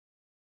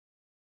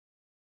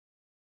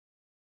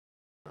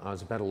I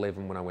was about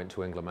 11 when I went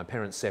to England. My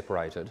parents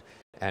separated,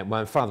 and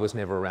my father was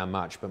never around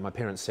much, but my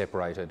parents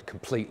separated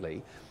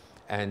completely.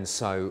 And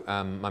so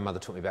my mother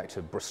took me back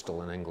to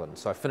Bristol in England.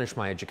 So I finished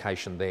my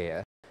education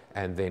there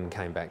and then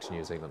came back to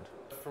New Zealand.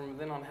 From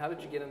then on, how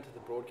did you get into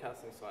the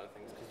broadcasting side of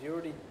things?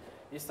 Because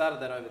you started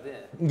that over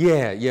there.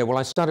 Yeah.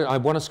 Well, I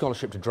won a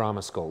scholarship to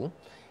drama school,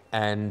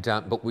 and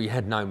but we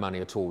had no money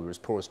at all. We were as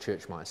poor as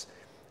church mice.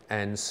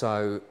 And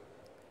so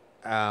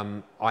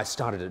I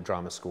started at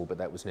drama school, but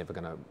that was never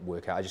going to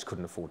work out. I just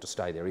couldn't afford to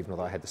stay there, even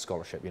though I had the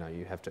scholarship. You know,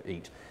 you have to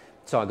eat.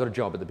 So I got a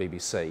job at the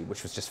BBC,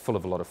 which was just full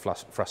of a lot of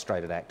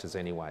frustrated actors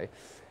anyway,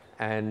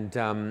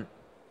 and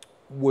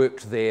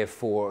worked there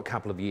for a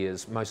couple of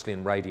years, mostly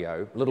in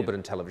radio, a little bit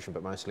in television,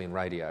 but mostly in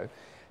radio,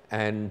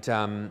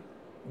 and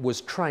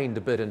was trained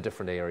a bit in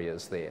different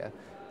areas there.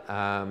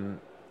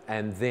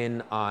 And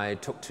then I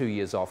took 2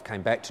 years off,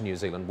 came back to New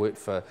Zealand, worked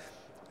for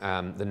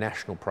the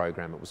national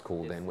program, it was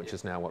called then, which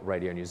is now what,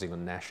 Radio New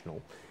Zealand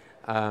National,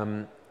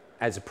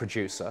 as a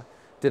producer.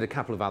 Did a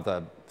couple of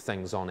other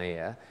things on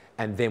air,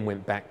 and then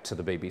went back to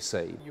the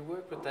BBC. You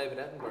worked with David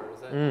Attenborough, is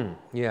that?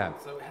 Yeah.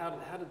 So how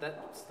did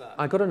that start?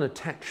 I got an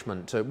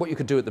attachment to what you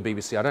could do at the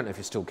BBC. I don't know if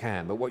you still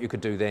can, but what you could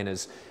do then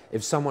is,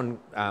 if someone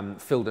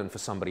filled in for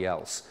somebody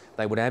else,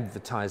 they would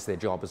advertise their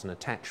job as an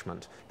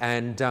attachment,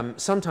 and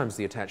sometimes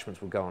the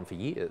attachments would go on for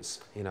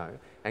years, you know,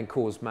 and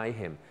cause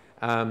mayhem.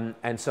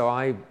 And so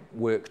I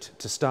worked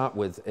to start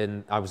with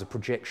I was a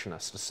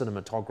projectionist, a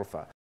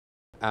cinematographer,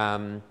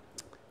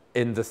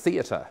 in the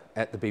theatre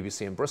at the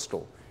BBC in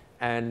Bristol.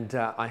 And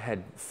I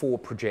had 4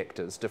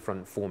 projectors,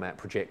 different format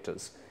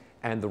projectors,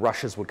 and the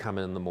rushers would come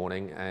in the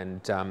morning,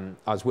 and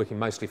I was working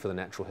mostly for the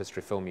Natural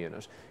History Film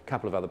Unit, a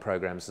couple of other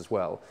programs as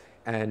well,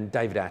 and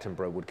David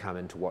Attenborough would come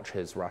in to watch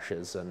his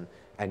rushers and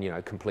you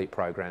know, complete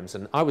programs.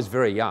 And I was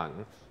very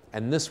young,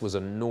 and this was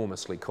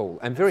enormously cool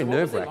and very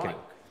nerve-wracking.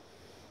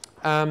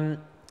 A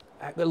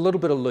little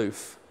bit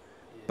aloof,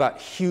 but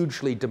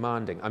hugely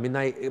demanding. I mean,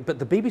 but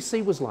the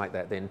BBC was like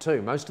that then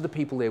too. Most of the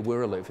people there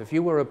were aloof. If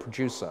you were a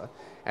producer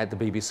at the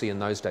BBC in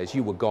those days,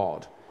 you were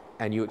God,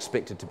 and you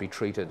expected to be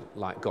treated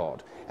like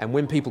God. And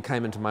when people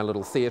came into my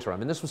little theatre, I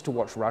mean, this was to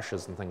watch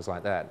rushes and things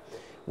like that.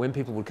 When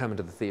people would come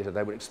into the theatre,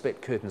 they would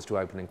expect curtains to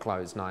open and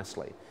close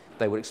nicely.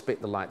 They would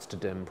expect the lights to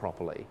dim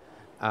properly,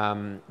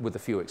 with a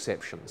few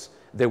exceptions.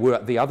 There were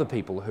the other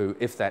people who,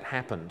 if that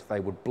happened, they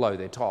would blow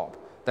their top.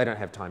 They don't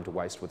have time to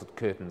waste with the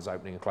curtains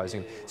opening and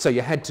closing. So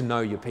you had to know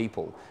your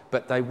people,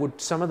 but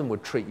some of them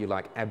would treat you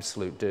like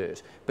absolute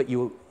dirt. But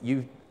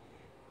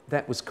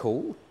that was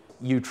cool.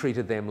 You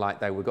treated them like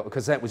they were God,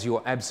 because that was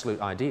your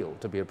absolute ideal,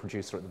 to be a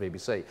producer at the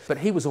BBC. But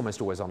he was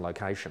almost always on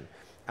location.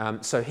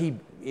 So he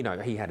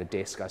had a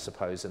desk, I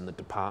suppose, in the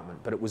department,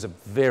 but it was a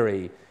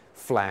very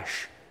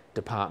flash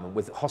department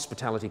with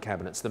hospitality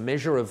cabinets. The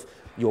measure of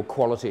your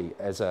quality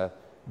as a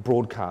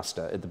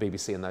broadcaster at the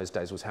BBC in those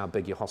days was how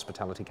big your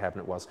hospitality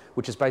cabinet was,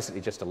 which is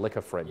basically just a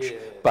liquor fridge. Yeah.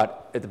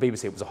 But at the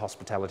BBC it was a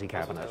hospitality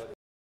cabinet.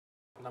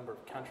 A number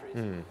of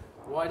countries.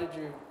 Why did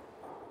you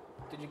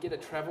get a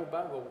travel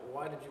bug, or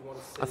why did you want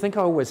to see? I think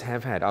I always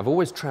have had. I've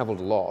always travelled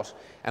a lot,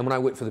 and when I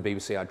worked for the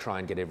BBC I'd try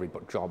and get every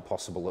job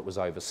possible that was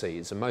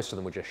overseas, and most of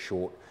them were just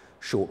short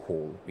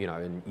haul, you know,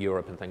 in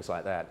Europe and things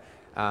like that.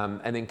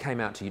 And then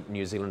came out to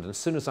New Zealand, and as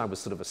soon as I was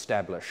sort of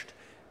established,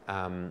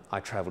 I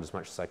travelled as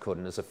much as I could,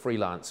 and as a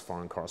freelance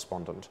foreign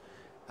correspondent,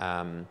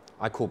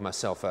 I called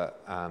myself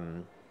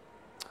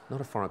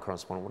not a foreign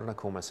correspondent, what did I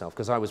call myself?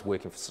 Because I was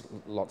working for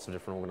lots of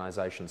different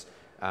organisations,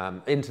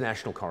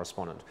 international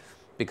correspondent,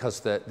 because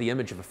the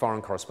image of a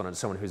foreign correspondent is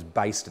someone who's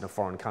based in a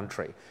foreign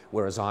country,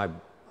 whereas I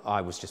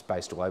was just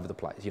based all over the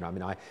place. You know, I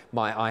mean,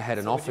 I had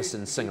an office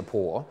in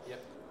Singapore,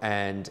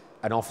 and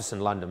an office in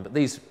London,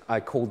 but I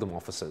called them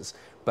offices,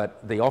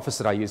 but the office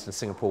that I used in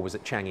Singapore was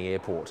at Changi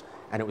Airport,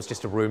 and it was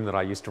just a room that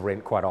I used to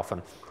rent quite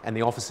often, and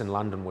the office in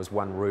London was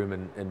one room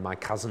in my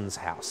cousin's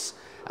house,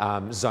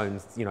 zone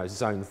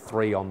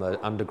 3 on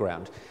the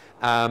underground,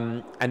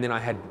 and then I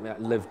had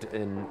lived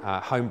in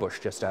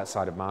Homebush just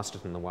outside of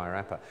Masterton in the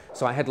Wairarapa,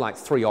 so I had like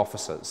 3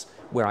 offices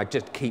where I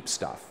just keep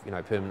stuff, you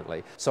know,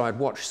 permanently. So I'd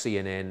watch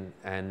CNN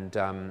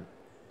and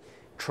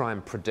try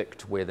and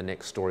predict where the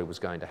next story was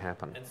going to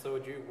happen. And so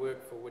would you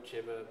work for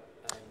whichever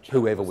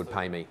whoever would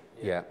pay me,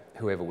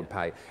 whoever would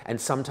pay. And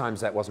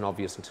sometimes that wasn't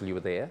obvious until you were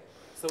there.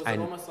 So was it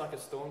almost like a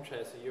storm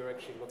chaser? You're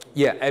actually looking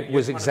for it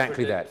was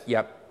exactly that.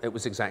 Yep, it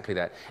was exactly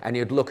that. And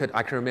you'd look at,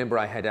 I can remember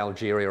I had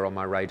Algeria on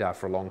my radar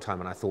for a long time,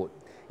 and I thought,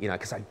 you know,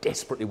 because I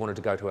desperately wanted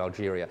to go to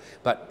Algeria.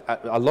 But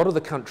a lot of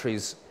the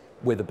countries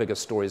where the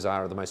biggest stories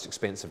are the most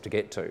expensive to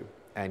get to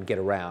and get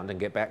around and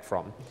get back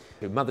from.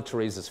 Mother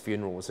Teresa's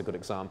funeral was a good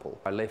example.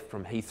 I left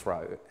from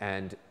Heathrow,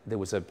 and there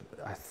was I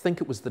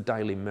think it was the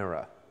Daily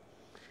Mirror.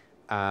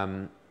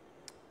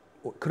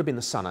 It could have been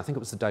the Sun. I think it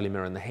was the Daily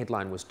Mirror, and the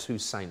headline was 2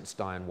 saints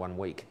die in 1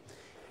 week.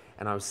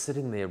 And I was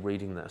sitting there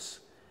reading this,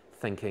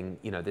 thinking,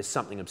 you know, there's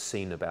something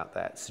obscene about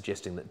that,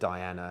 suggesting that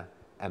Diana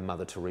and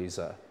Mother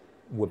Teresa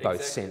were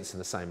both saints in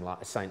the same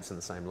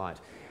light.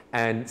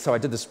 And so I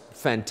did this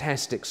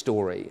fantastic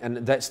story, and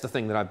that's the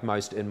thing that I've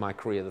most, in my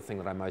career, the thing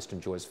that I most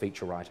enjoy is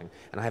feature writing,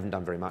 and I haven't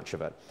done very much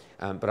of it.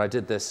 But I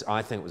did this,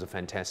 I think it was a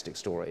fantastic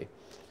story,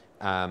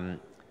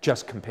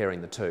 just comparing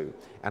the two.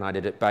 And I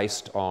did it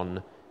based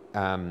on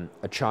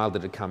a child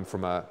that had come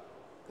from a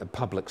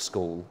public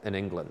school in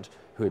England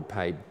who had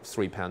paid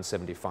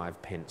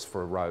 £3.75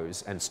 for a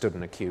rose and stood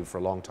in a queue for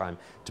a long time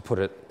to put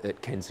it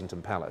at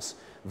Kensington Palace,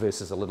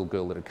 versus a little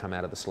girl that had come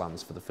out of the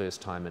slums for the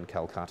first time in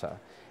Calcutta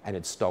and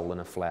had stolen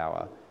a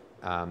flower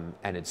and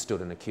had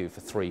stood in a queue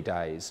for 3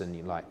 days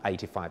and like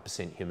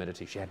 85%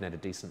 humidity. She hadn't had a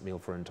decent meal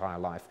for her entire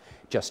life,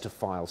 just to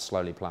file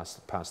slowly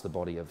past the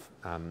body of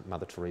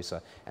Mother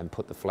Teresa and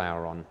put the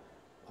flower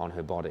on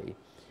her body.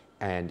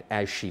 And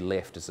as she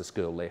left, as this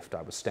girl left,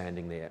 I was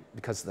standing there.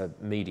 Because the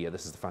media,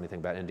 this is the funny thing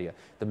about India,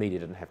 the media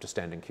didn't have to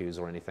stand in queues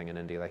or anything in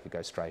India. They could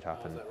go straight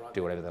up and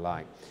do whatever they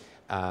like,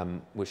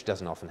 which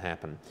doesn't often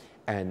happen.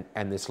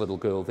 And this little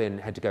girl then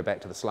had to go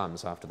back to the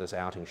slums after this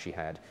outing she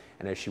had.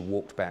 And as she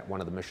walked back, one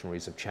of the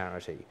missionaries of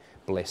charity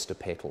blessed a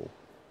petal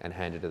and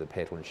handed her the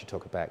petal, and she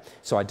took it back.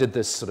 So I did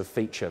this sort of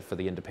feature for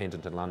The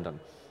Independent in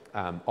London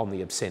on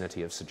the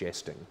obscenity of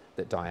suggesting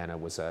that Diana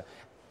was a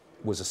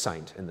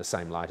saint in the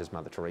same light as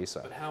Mother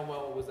Teresa. But how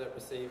well was that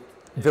received?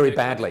 Very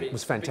badly. It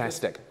was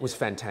fantastic. It was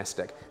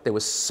fantastic. There were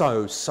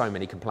so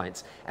many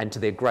complaints, and to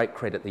their great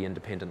credit, The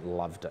Independent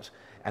loved it.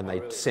 And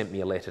they sent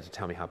me a letter to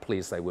tell me how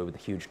pleased they were with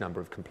the huge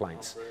number of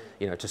complaints.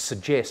 You know, to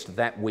suggest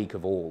that week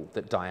of all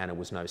that Diana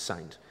was no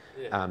saint.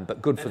 Yeah.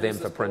 But good for them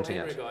for printing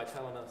it. Guy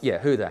telling us. Yeah,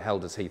 who the hell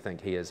does he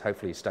think he is?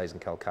 Hopefully he stays in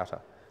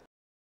Calcutta.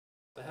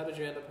 So how did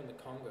you end up in the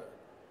Congo?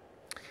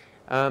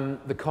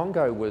 The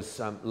Congo was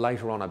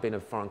later on. I've been a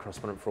foreign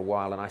correspondent for a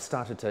while, and I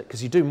started to,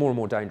 because you do more and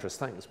more dangerous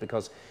things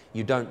because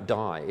you don't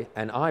die.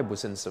 And I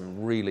was in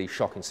some really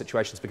shocking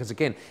situations because,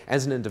 again,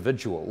 as an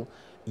individual,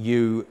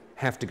 you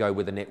have to go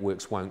where the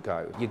networks won't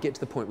go. You get to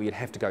the point where you'd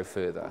have to go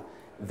further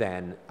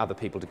than other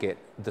people to get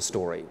the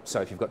story.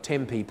 So if you've got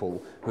 10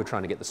 people who are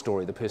trying to get the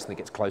story, the person that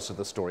gets closer to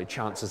the story,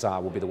 chances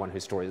are will be the one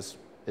whose story is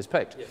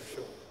picked. Yeah,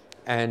 sure.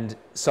 And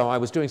so I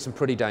was doing some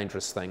pretty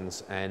dangerous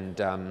things, and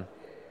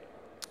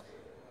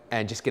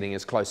just getting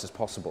as close as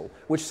possible,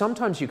 which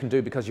sometimes you can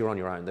do because you're on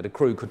your own, that a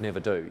crew could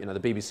never do. You know, the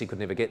BBC could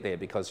never get there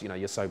because, you know,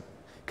 you're so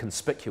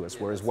conspicuous,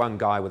 whereas one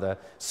guy with a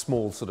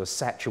small sort of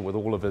satchel with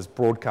all of his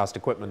broadcast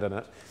equipment in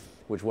it,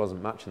 which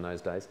wasn't much in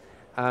those days.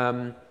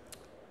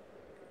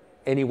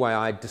 Anyway,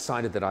 I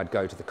decided that I'd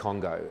go to the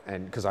Congo,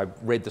 and because I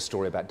read the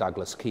story about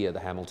Douglas Keir, the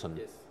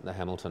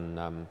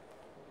Hamilton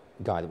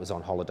guy that was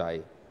on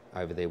holiday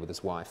over there with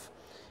his wife,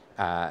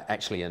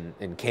 actually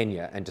in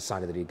Kenya, and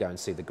decided that he'd go and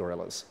see the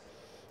guerrillas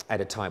at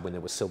a time when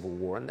there was civil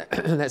war. And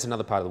that's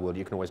another part of the world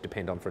you can always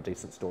depend on for a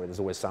decent story. There's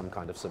always some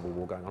kind of civil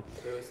war going on.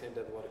 They always seem to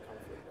have a lot of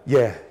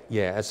conflict.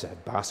 Yeah, it's a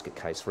basket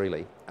case,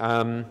 really.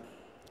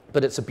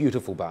 But it's a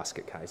beautiful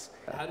basket case.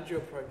 How did you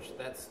approach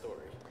that story?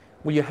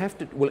 Well, you have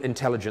to,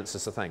 intelligence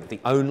is the thing. The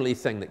only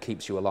thing that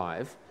keeps you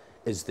alive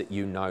is that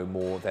you know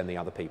more than the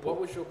other people.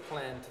 What was your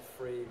plan to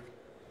free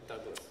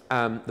Douglas?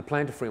 The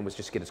plan to free him was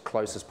just get as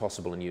close as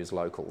possible and use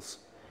locals,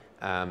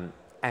 and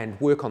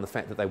work on the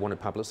fact that they wanted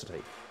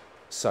publicity.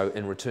 So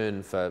in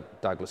return for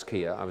Douglas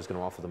Keir, I was going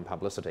to offer them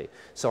publicity.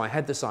 So I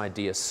had this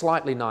idea,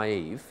 slightly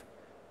naive,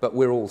 but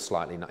we're all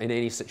slightly, in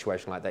any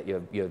situation like that,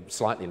 you're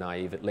slightly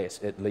naive at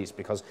least,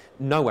 because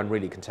no one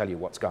really can tell you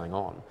what's going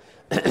on.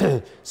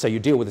 So you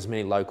deal with as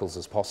many locals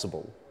as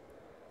possible.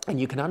 And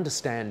you can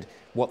understand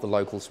what the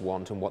locals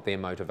want and what their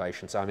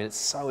motivations are. I mean, it's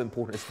so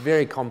important. It's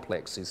very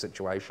complex, these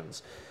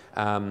situations,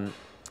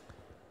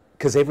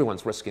 because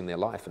everyone's risking their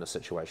life in a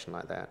situation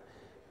like that.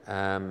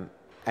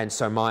 And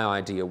so my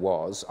idea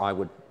was I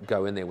would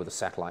go in there with a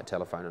satellite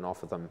telephone and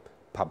offer them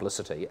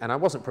publicity. And I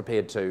wasn't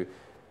prepared to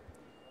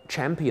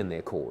champion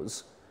their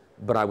cause,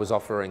 but I was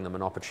offering them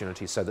an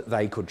opportunity so that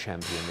they could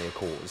champion their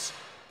cause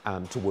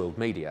to world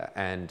media.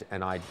 And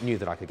I knew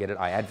that I could get it.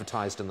 I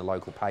advertised in the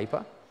local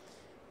paper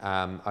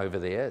over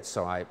there.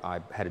 So I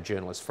had a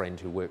journalist friend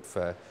who worked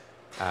for,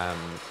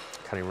 can't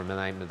even remember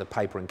the name of the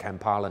paper in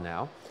Kampala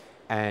now.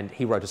 And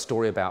he wrote a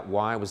story about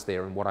why I was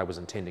there and what I was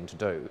intending to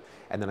do.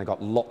 And then I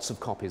got lots of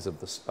copies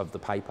of the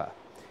paper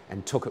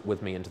and took it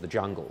with me into the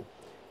jungle,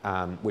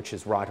 which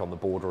is right on the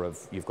border of,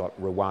 you've got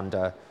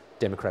Rwanda,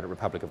 Democratic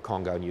Republic of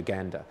Congo and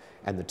Uganda.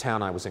 And the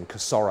town I was in,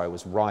 Kasoro,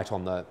 was right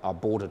on our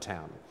border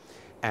town.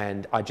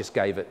 And I just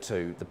gave it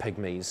to the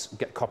pygmies,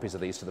 get copies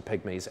of these to the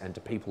pygmies and to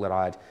people that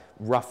I'd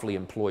roughly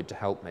employed to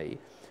help me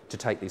to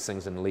take these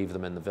things and leave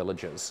them in the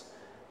villages.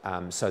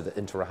 So that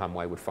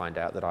Interahamwe would find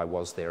out that I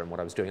was there and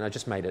what I was doing. And I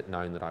just made it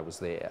known that I was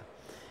there.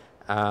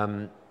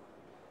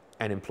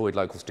 And employed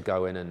locals to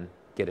go in and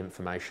get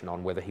information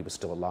on whether he was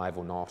still alive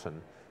or not,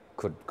 and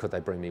could they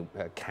bring me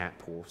a cap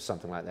or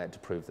something like that to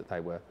prove that they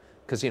were...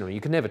 Because, you know,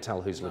 you can never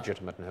tell who's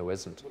legitimate and who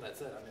isn't. Well,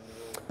 that's it. I mean,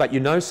 but, you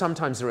know,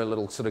 sometimes there are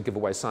little sort of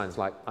giveaway signs.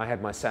 Like, I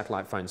had my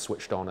satellite phone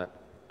switched on at,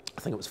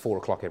 I think it was 4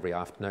 o'clock every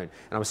afternoon.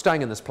 And I was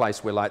staying in this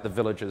place where, like, the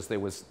villagers, there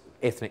was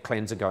ethnic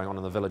cleansing going on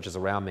in the villages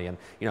around me, and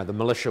you know, the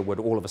militia would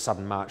all of a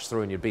sudden march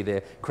through, and you'd be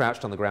there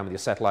crouched on the ground with your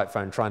satellite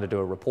phone trying to do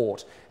a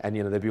report, and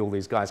you know, there'd be all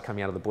these guys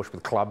coming out of the bush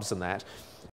with clubs and that.